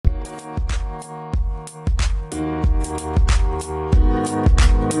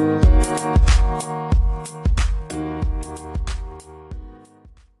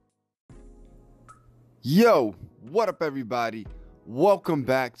Yo, what up, everybody? Welcome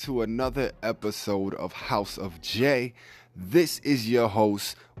back to another episode of House of J. This is your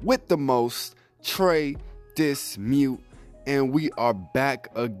host with the most, Trey Dismute, and we are back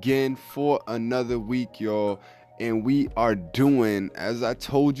again for another week, y'all. And we are doing, as I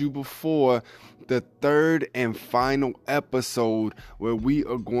told you before, the third and final episode where we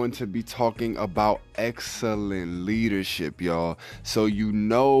are going to be talking about excellent leadership, y'all. So you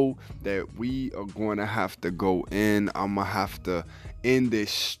know that we are going to have to go in. I'm going to have to end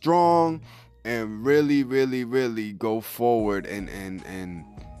this strong and really go forward and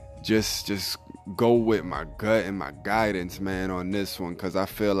just go with my gut and my guidance, man, on this one, because I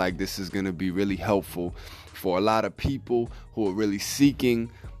feel like this is going to be really helpful for a lot of people who are really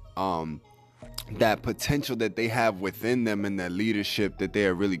seeking that potential that they have within them and that leadership that they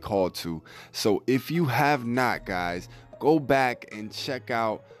are really called to. So if you have not, guys, go back and check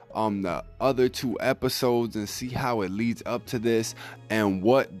out the other two episodes and see how it leads up to this and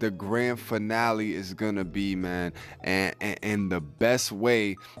what the grand finale is gonna be, man, and the best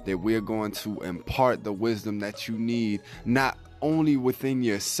way that we're going to impart the wisdom that you need, not only within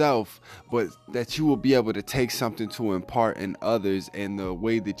yourself, but that you will be able to take something to impart in others, and the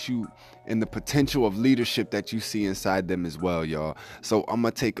way that you and the potential of leadership that you see inside them as well, y'all. So I'm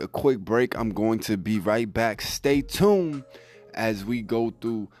gonna take a quick break. I'm going to be right back. Stay tuned as we go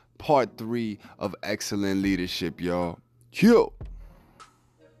through part 3 of excellent leadership, y'all. Yo.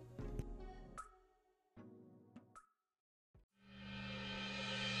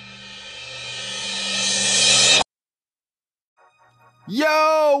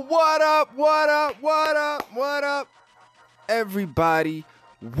 Yo, what up, everybody?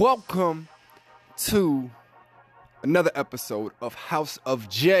 Welcome to another episode of House of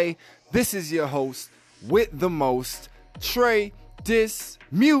J. This is your host with the most, Trey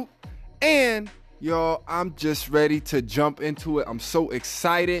Dismute, and y'all, I'm just ready to jump into it. I'm so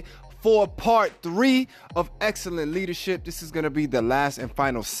excited for part 3 of excellent leadership. This is going to be the last and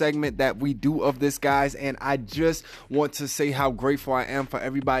final segment that we do of this, guys, and I just want to say how grateful I am for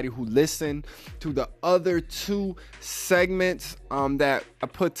everybody who listened to the other 2 segments that I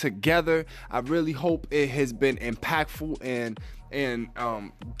put together. I really hope it has been impactful and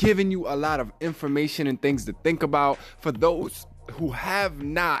giving you a lot of information and things to think about. For those who have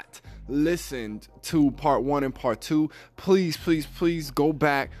not listened to part 1 and part 2, please go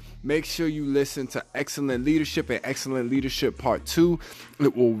back. Make sure you listen to Excellent Leadership and Excellent Leadership Part 2.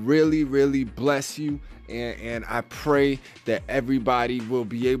 It will really bless you. And I pray that everybody will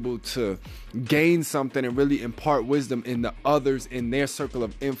be able to gain something and really impart wisdom in the others in their circle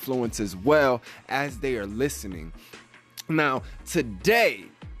of influence as well as they are listening. Now, today,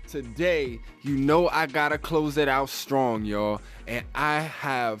 you know I gotta close it out strong, y'all. And I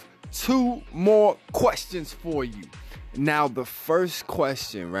have 2 more questions for you. Now, the first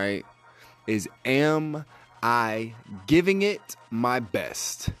question, right, is, am I giving it my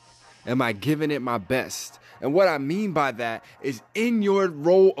best? Am I giving it my best? And what I mean by that is, in your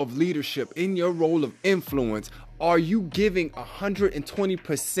role of leadership, in your role of influence, are you giving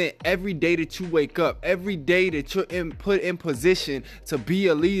 120% every day that you wake up, every day that you're put in position to be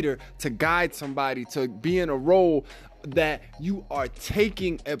a leader, to guide somebody, to be in a role that you are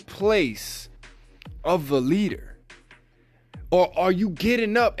taking a place of a leader? Or are you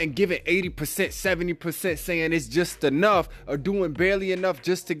getting up and giving 80%, 70%, saying it's just enough, or doing barely enough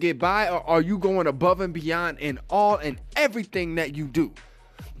just to get by? Or are you going above and beyond in all and everything that you do?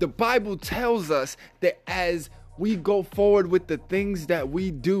 The Bible tells us that as we go forward with the things that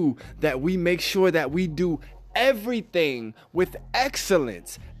we do, that we make sure that we do everything with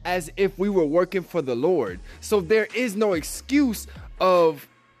excellence, as if we were working for the Lord. So there is no excuse of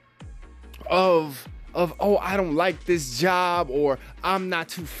oh, I don't like this job, or I'm not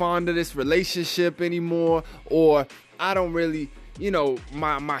too fond of this relationship anymore, or I don't really,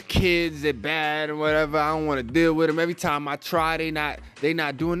 my kids are bad or whatever. I don't want to deal with them. Every time I try, they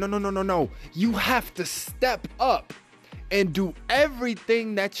not doing. No. You have to step up and do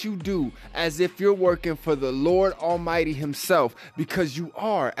everything that you do as if you're working for the Lord Almighty Himself, because you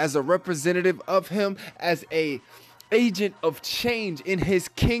are, as a representative of Him, as a agent of change in His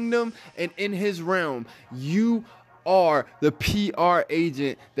kingdom and in His realm. You are the PR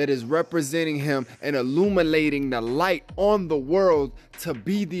agent that is representing Him and illuminating the light on the world to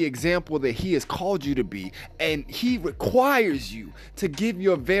be the example that He has called you to be. And He requires you to give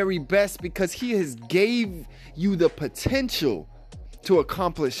your very best, because He has gave you the potential to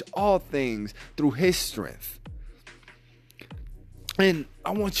accomplish all things through His strength. And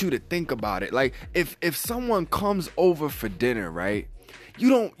I want you to think about it. Like, if someone comes over for dinner, right, you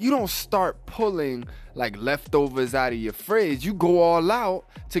don't start pulling like leftovers out of your fridge. You go all out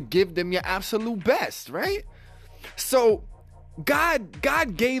to give them your absolute best, right? So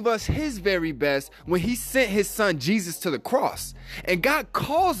God gave us his very best when he sent his son Jesus to the cross. And God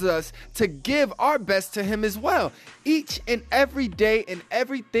calls us to give our best to him as well. Each and every day in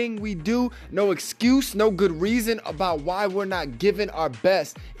everything we do, no excuse, no good reason about why we're not giving our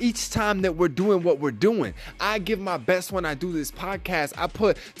best each time that we're doing what we're doing. I give my best when I do this podcast. I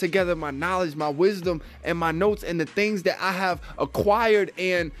put together my knowledge, my wisdom, and my notes and the things that I have acquired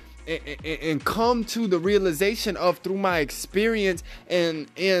and come to the realization of through my experience and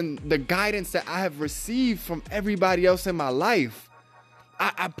the guidance that I have received from everybody else in my life.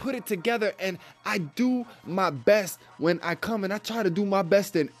 I put it together and I do my best when I come, and I try to do my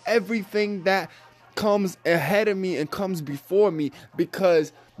best in everything that comes ahead of me and comes before me,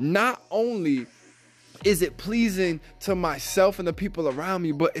 because not only is it pleasing to myself and the people around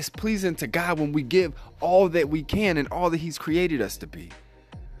me, but it's pleasing to God when we give all that we can and all that he's created us to be.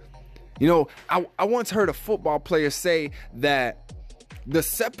 You know, I once heard a football player say that the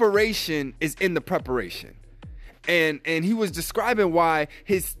separation is in the preparation. And he was describing why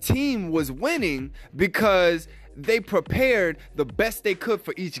his team was winning because they prepared the best they could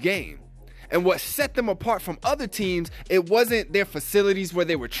for each game. And what set them apart from other teams, it wasn't their facilities where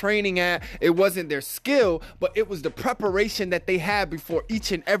they were training at, it wasn't their skill, but it was the preparation that they had before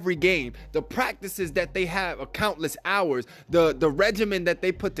each and every game, the practices that they had countless hours, the regimen that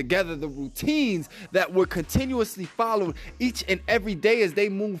they put together, the routines that were continuously followed each and every day as they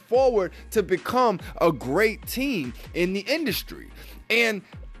move forward to become a great team in the industry. And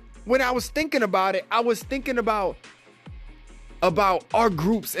when I was thinking about it, I was thinking about our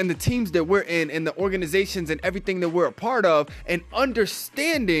groups and the teams that we're in and the organizations and everything that we're a part of, and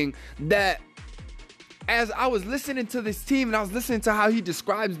understanding that as I was listening to this team and I was listening to how he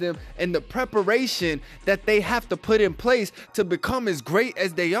describes them and the preparation that they have to put in place to become as great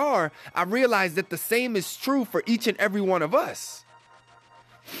as they are, I realized that the same is true for each and every one of us.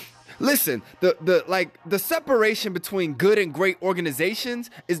 Listen, the separation between good and great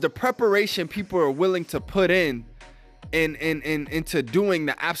organizations is the preparation people are willing to put in into doing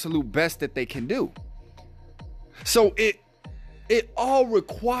the absolute best that they can do. So it all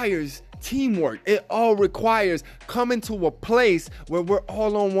requires teamwork. It all requires coming to a place where we're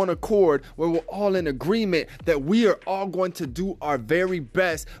all on one accord, where we're all in agreement that we are all going to do our very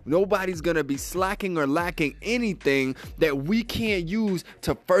best. Nobody's going to be slacking or lacking anything that we can't use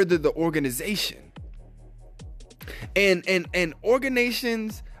to further the organization. And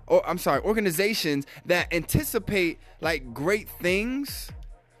organizations that anticipate like great things,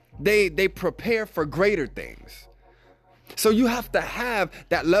 they prepare for greater things. So you have to have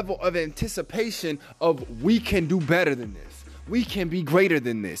that level of anticipation of, we can do better than this. We can be greater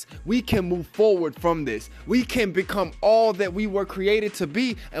than this. We can move forward from this. We can become all that we were created to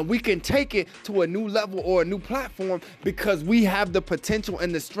be, and we can take it to a new level or a new platform because we have the potential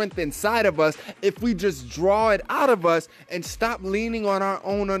and the strength inside of us if we just draw it out of us and stop leaning on our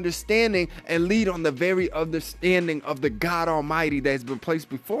own understanding and lead on the very understanding of the God Almighty that has been placed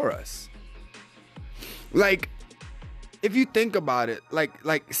before us. Like, if you think about it,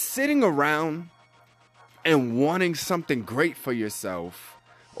 like sitting around and wanting something great for yourself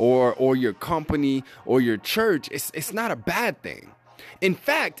or your company or your church, it's not a bad thing. In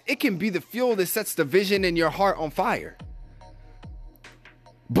fact, it can be the fuel that sets the vision in your heart on fire.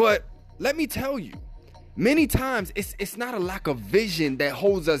 But let me tell you, many times it's not a lack of vision that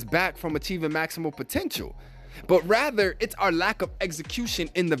holds us back from achieving maximal potential, but rather it's our lack of execution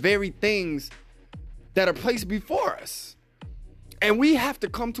in the very things that are placed before us. And we have to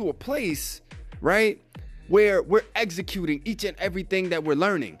come to a place, right, where we're executing each and everything that we're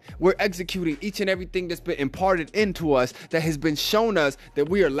learning. We're executing each and everything that's been imparted into us, that has been shown us that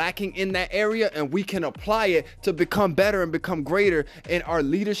we are lacking in that area, and we can apply it to become better and become greater in our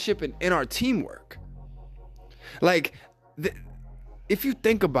leadership and in our teamwork. Like, if you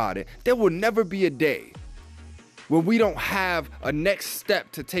think about it, there will never be a day where we don't have a next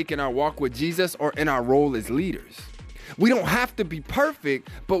step to take in our walk with Jesus or in our role as leaders. We don't have to be perfect,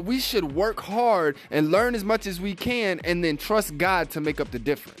 but we should work hard and learn as much as we can and then trust God to make up the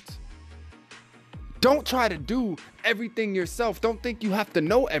difference. Don't try to do everything yourself. Don't think you have to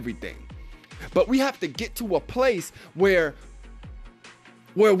know everything. But we have to get to a place where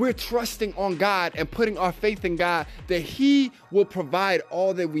we're trusting on God and putting our faith in God, that He will provide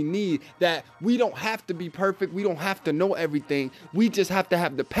all that we need, that we don't have to be perfect. We don't have to know everything. We just have to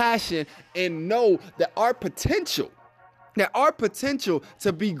have the passion and know that our potential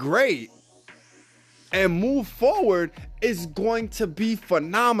to be great and move forward is going to be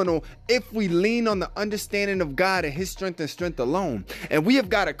phenomenal if we lean on the understanding of God and his strength and strength alone. And we have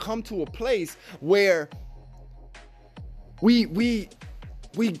got to come to a place where we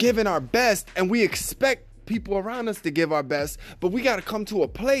giving our best, and we expect people around us to give our best, but we got to come to a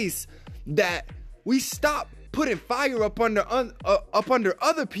place that we stop putting fire up under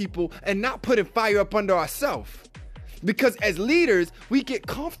other people and not putting fire up under ourselves. Because as leaders, we get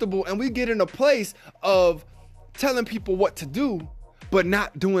comfortable and we get in a place of telling people what to do, but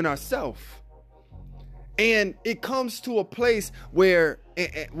not doing ourselves. And it comes to a place where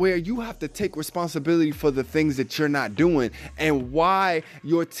you have to take responsibility for the things that you're not doing and why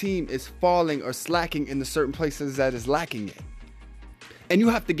your team is falling or slacking in the certain places that is lacking in. And you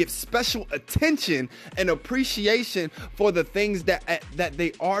have to give special attention and appreciation for the things that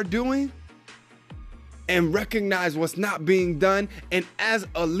they are doing and recognize what's not being done. And as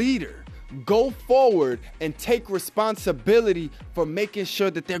a leader, go forward and take responsibility for making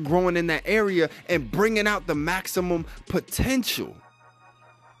sure that they're growing in that area and bringing out the maximum potential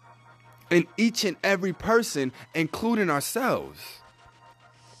in each and every person, including ourselves.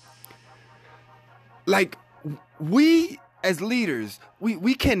 Like, we as leaders,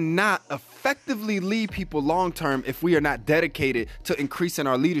 we cannot effectively lead people long-term if we are not dedicated to increasing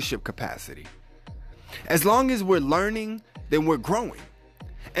our leadership capacity. As long as we're learning, then we're growing.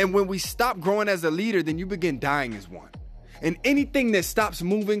 And when we stop growing as a leader, then you begin dying as one. And anything that stops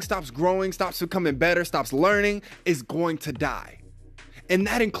moving, stops growing, stops becoming better, stops learning is going to die. And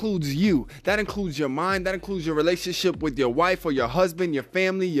that includes you. That includes your mind. That includes your relationship with your wife or your husband, your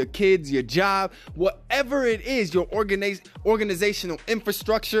family, your kids, your job, whatever it is, your organizational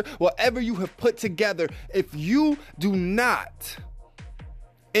infrastructure, whatever you have put together. If you do not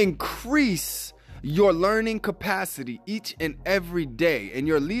increase your learning capacity each and every day and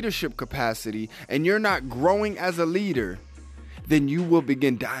your leadership capacity, and you're not growing as a leader, then you will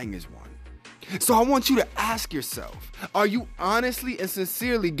begin dying as one. So I want you to ask yourself, are you honestly and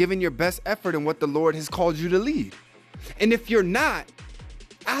sincerely giving your best effort in what the Lord has called you to lead? And if you're not,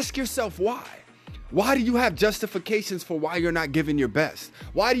 ask yourself why. Why do you have justifications for why you're not giving your best?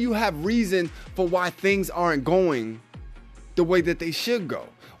 Why do you have reasons for why things aren't going the way that they should go?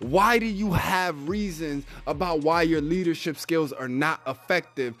 Why do you have reasons about why your leadership skills are not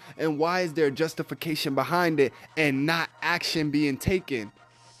effective? And why is there justification behind it and not action being taken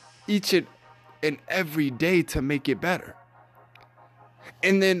each and every day to make it better?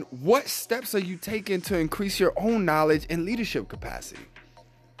 And then what steps are you taking to increase your own knowledge and leadership capacity?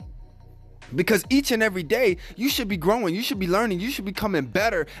 Because each and every day you should be growing, you should be learning, you should be becoming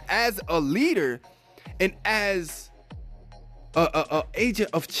better as a leader and as a agent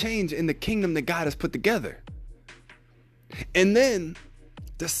of change in the kingdom that God has put together. And then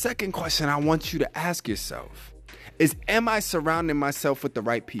the second question I want you to ask yourself is, am I surrounding myself with the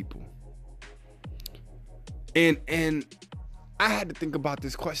right people? And I had to think about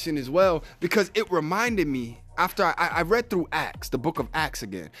this question as well, because it reminded me after I read through Acts, the book of Acts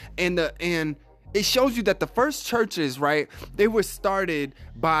again, and it shows you that the first churches, right, they were started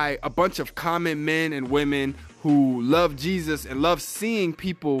by a bunch of common men and women who loved Jesus and loved seeing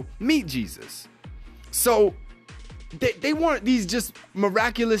people meet Jesus. So they weren't these just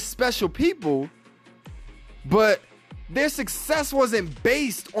miraculous special people, but their success wasn't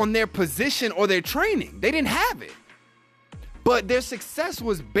based on their position or their training. They didn't have it. But their success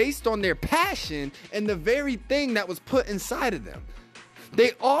was based on their passion and the very thing that was put inside of them.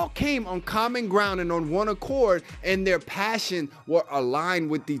 They all came on common ground and on one accord, and their passion were aligned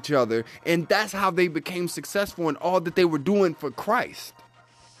with each other. And that's how they became successful in all that they were doing for Christ.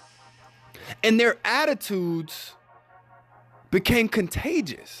 And their attitudes became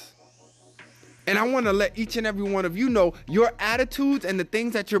contagious. And I want to let each and every one of you know, your attitudes and the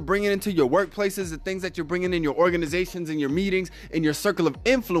things that you're bringing into your workplaces, the things that you're bringing in your organizations and your meetings and your circle of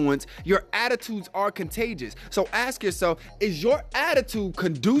influence, your attitudes are contagious. So ask yourself, is your attitude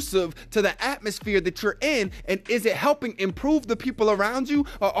conducive to the atmosphere that you're in? And is it helping improve the people around you,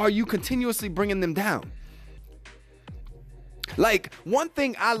 or are you continuously bringing them down? Like, one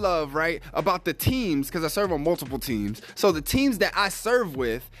thing I love, right, about the teams, because I serve on multiple teams. So the teams that I serve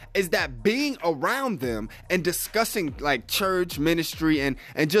with is that being around them and discussing like church, ministry, and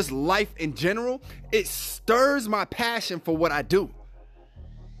just life in general, it stirs my passion for what I do.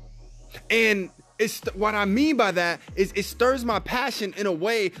 And what I mean by that is it stirs my passion in a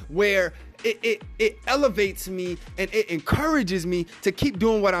way where it elevates me and it encourages me to keep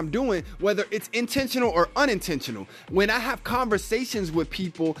doing what I'm doing, whether it's intentional or unintentional. When I have conversations with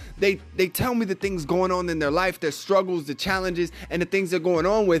people, they tell me the things going on in their life, their struggles, the challenges, and the things they're going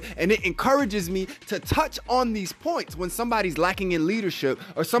on with, and it encourages me to touch on these points when somebody's lacking in leadership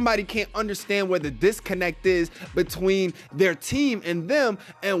or somebody can't understand where the disconnect is between their team and them,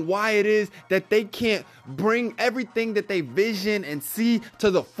 and why it is that they can't bring everything that they vision and see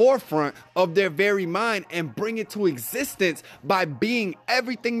to the forefront of their very mind and bring it to existence by being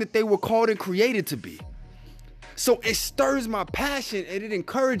everything that they were called and created to be. So it stirs my passion and it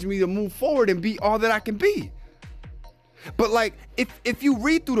encouraged me to move forward and be all that I can be. But like, if you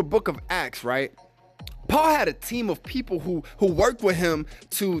read through the book of Acts, right? Paul had a team of people who worked with him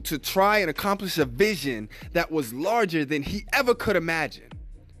to try and accomplish a vision that was larger than he ever could imagine.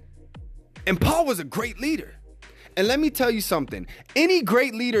 And Paul was a great leader. And let me tell you something. Any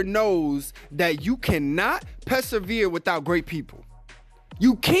great leader knows that you cannot persevere without great people.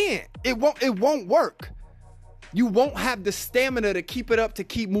 You can't. It won't work. You won't have the stamina to keep it up, to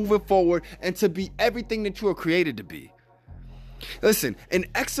keep moving forward, and to be everything that you were created to be. Listen, an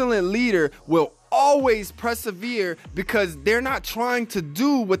excellent leader will always persevere because they're not trying to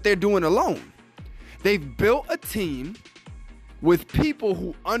do what they're doing alone. They've built a team with people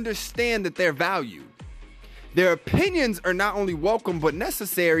who understand that they're valued. Their opinions are not only welcome but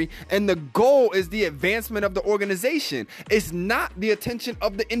necessary, and the goal is the advancement of the organization. It's not the attention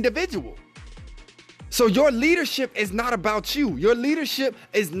of the individual. So your leadership is not about you. Your leadership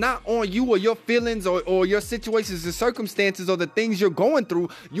is not on you or your feelings or your situations and circumstances or the things you're going through.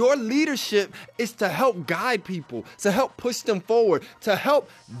 Your leadership is to help guide people, to help push them forward, to help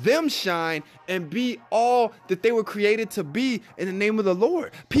them shine and be all that they were created to be in the name of the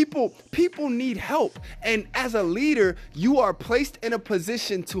Lord. People need help. And as a leader, you are placed in a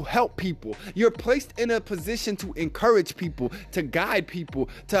position to help people. You're placed in a position to encourage people, to guide people,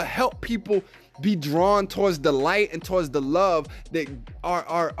 to help people be drawn towards the light and towards the love that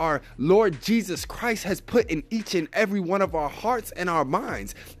our Lord Jesus Christ has put in each and every one of our hearts and our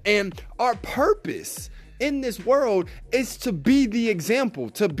minds. And our purpose in this world is to be the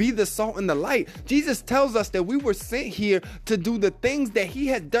example, to be the salt and the light. Jesus tells us that we were sent here to do the things that he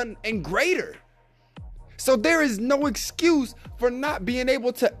has done and greater. So there is no excuse for not being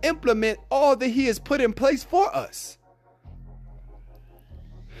able to implement all that he has put in place for us.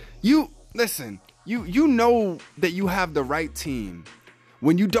 Listen, you know that you have the right team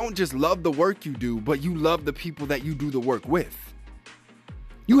when you don't just love the work you do, but you love the people that you do the work with.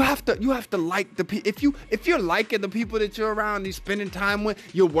 You have to like the people. If you're liking the people that you're around, you're spending time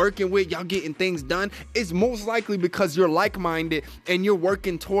with, you're working with, y'all getting things done, it's most likely because you're like-minded and you're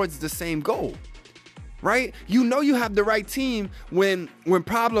working towards the same goal, right? You know you have the right team when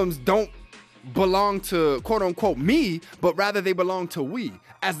problems don't belong to quote unquote me, but rather they belong to we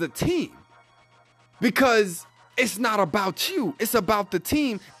as the team. Because it's not about you. It's about the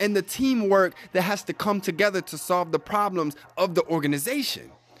team and the teamwork that has to come together to solve the problems of the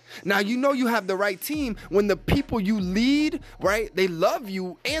organization. Now, you know you have the right team when the people you lead, right, they love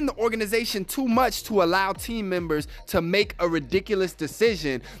you and the organization too much to allow team members to make a ridiculous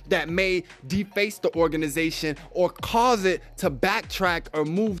decision that may deface the organization or cause it to backtrack or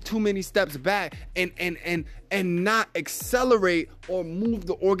move too many steps back and not accelerate or move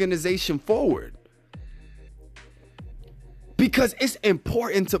the organization forward. Because it's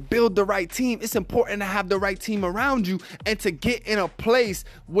important to build the right team. It's important to have the right team around you and to get in a place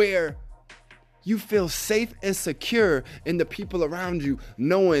where you feel safe and secure in the people around you,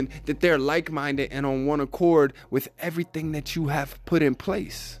 knowing that they're like-minded and on one accord with everything that you have put in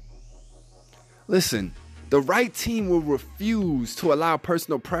place. Listen, the right team will refuse to allow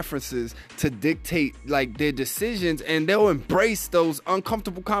personal preferences to dictate like their decisions, and they'll embrace those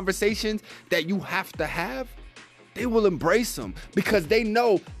uncomfortable conversations that you have to have. They will embrace them because they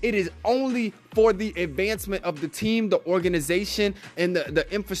know it is only for the advancement of the team, the organization, and the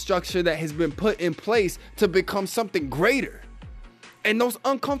infrastructure that has been put in place to become something greater. And those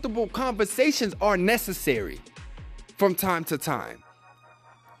uncomfortable conversations are necessary from time to time.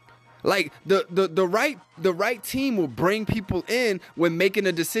 Like the right team will bring people in when making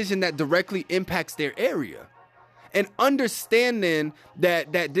a decision that directly impacts their area. And understanding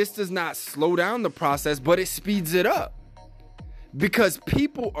that this does not slow down the process, but it speeds it up. Because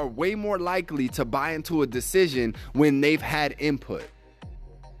people are way more likely to buy into a decision when they've had input.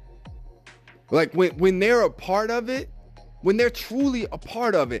 Like when they're a part of it, when they're truly a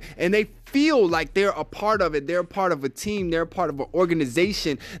part of it, and they feel like they're a part of it, they're a part of a team, they're a part of an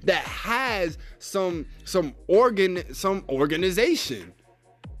organization that has some organization.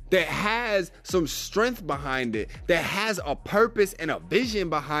 that has some strength behind it, that has a purpose and a vision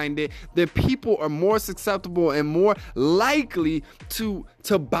behind it, then people are more susceptible and more likely to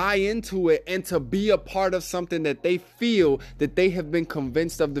buy into it and to be a part of something that they feel that they have been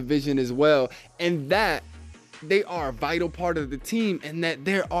convinced of the vision as well, and that they are a vital part of the team, and that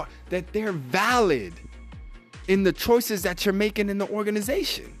they're valid in the choices that you're making in the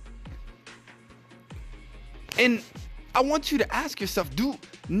organization. And I want you to ask yourself, do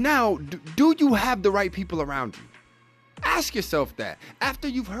you have the right people around you? Ask yourself that. After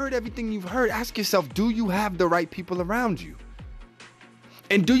you've heard everything you've heard, ask yourself, do you have the right people around you?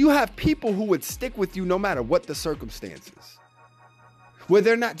 And do you have people who would stick with you no matter what the circumstances? Where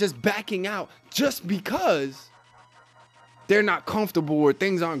they're not just backing out just because they're not comfortable or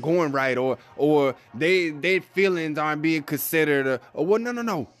things aren't going right, or their feelings aren't being considered, or what?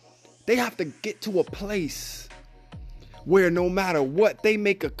 No. They have to get to a place where no matter what, they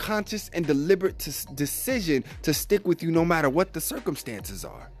make a conscious and deliberate decision to stick with you no matter what the circumstances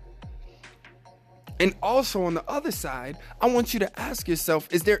are. And also on the other side, I want you to ask yourself,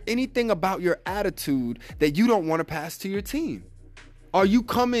 is there anything about your attitude that you don't want to pass to your team? Are you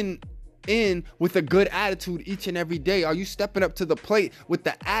coming in with a good attitude each and every day? Are you stepping up to the plate with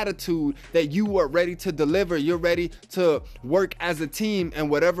the attitude that you are ready to deliver? You're ready to work as a team,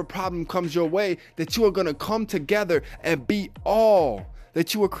 and whatever problem comes your way, that you are going to come together and be all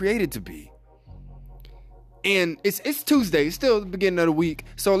that you were created to be. And it's Tuesday, it's still the beginning of the week.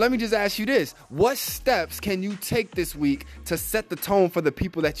 So let me just ask you this. What steps can you take this week to set the tone for the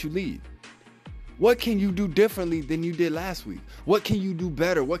people that you lead? What can you do differently than you did last week? What can you do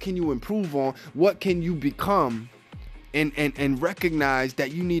better? What can you improve on? What can you become and recognize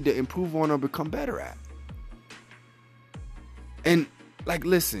that you need to improve on or become better at? And like,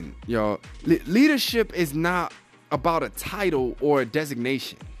 listen, y'all, leadership is not about a title or a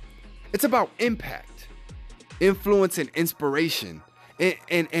designation. It's about impact, influence, and inspiration.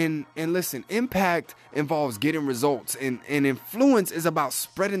 And listen, impact involves getting results, and influence is about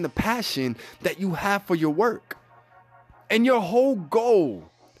spreading the passion that you have for your work. And your whole goal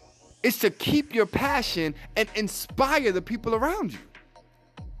is to keep your passion and inspire the people around you.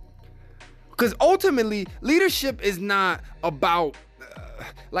 Because ultimately, leadership is not about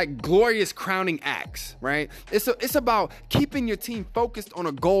like glorious crowning acts, right? It's about keeping your team focused on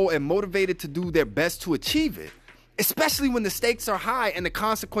a goal and motivated to do their best to achieve it. Especially when the stakes are high and the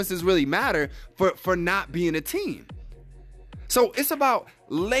consequences really matter for not being a team. So it's about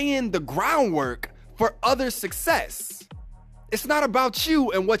laying the groundwork for other success. It's not about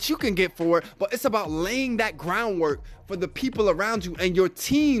you and what you can get for it, but it's about laying that groundwork for the people around you and your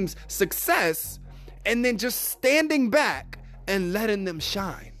team's success, and then just standing back and letting them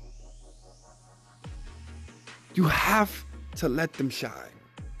shine. You have to let them shine.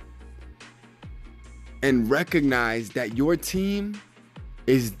 And recognize that your team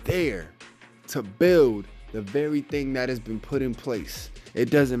is there to build the very thing that has been put in place.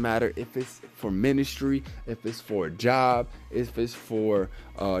 It doesn't matter if it's for ministry, if it's for a job, if it's for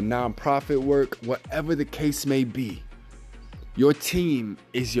nonprofit work, whatever the case may be. Your team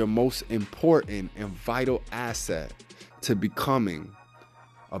is your most important and vital asset to becoming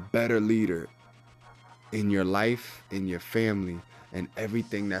a better leader in your life, in your family, and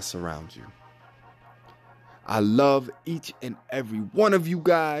everything that surrounds you. I love each and every one of you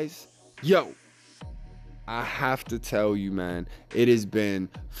guys. Yo, I have to tell you, man, it has been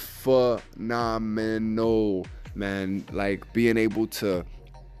phenomenal, man. Like being able to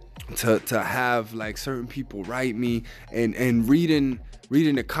have like certain people write me and reading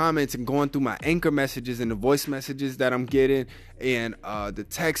the comments and going through my anchor messages and the voice messages that I'm getting, and the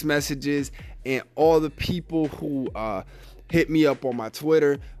text messages, and all the people who hit me up on my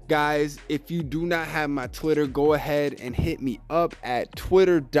Twitter. Guys, if you do not have my Twitter, go ahead and hit me up at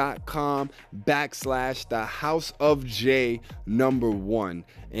twitter.com/thehouseofj1.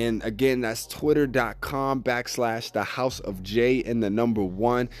 And again, that's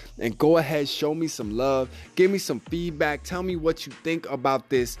twitter.com/thehouseofj1. And go ahead, show me some love, give me some feedback, tell me what you think about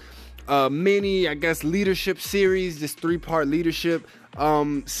this mini, I guess, leadership series, this 3-part leadership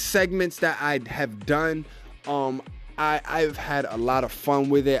segments that I have done. I've had a lot of fun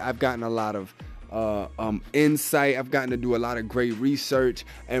with it. I've gotten a lot of insight. I've gotten to do a lot of great research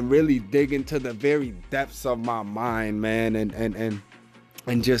and really dig into the very depths of my mind, man. And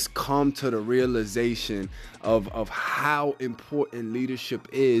and just come to the realization of how important leadership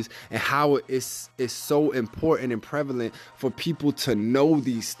is, and how it is so important and prevalent for people to know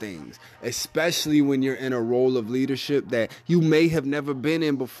these things, especially when you're in a role of leadership that you may have never been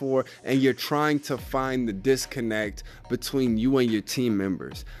in before, and you're trying to find the disconnect between you and your team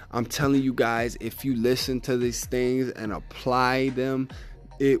members. I'm telling you guys, if you listen to these things and apply them,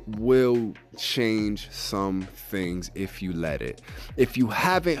 it will change some things if you let it. If you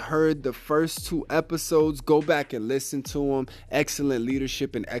haven't heard the first 2 episodes, go back and listen to them. Excellent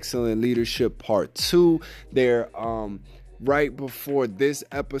Leadership and Excellent Leadership Part 2. They're right before this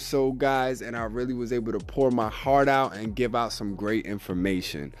episode, guys, and I really was able to pour my heart out and give out some great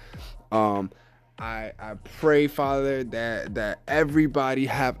information. I pray, Father, that everybody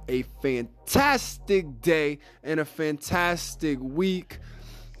have a fantastic day and a fantastic week.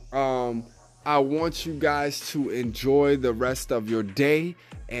 I want you guys to enjoy the rest of your day,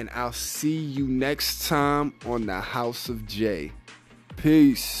 and I'll see you next time on the House of J.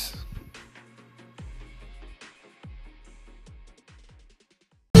 Peace.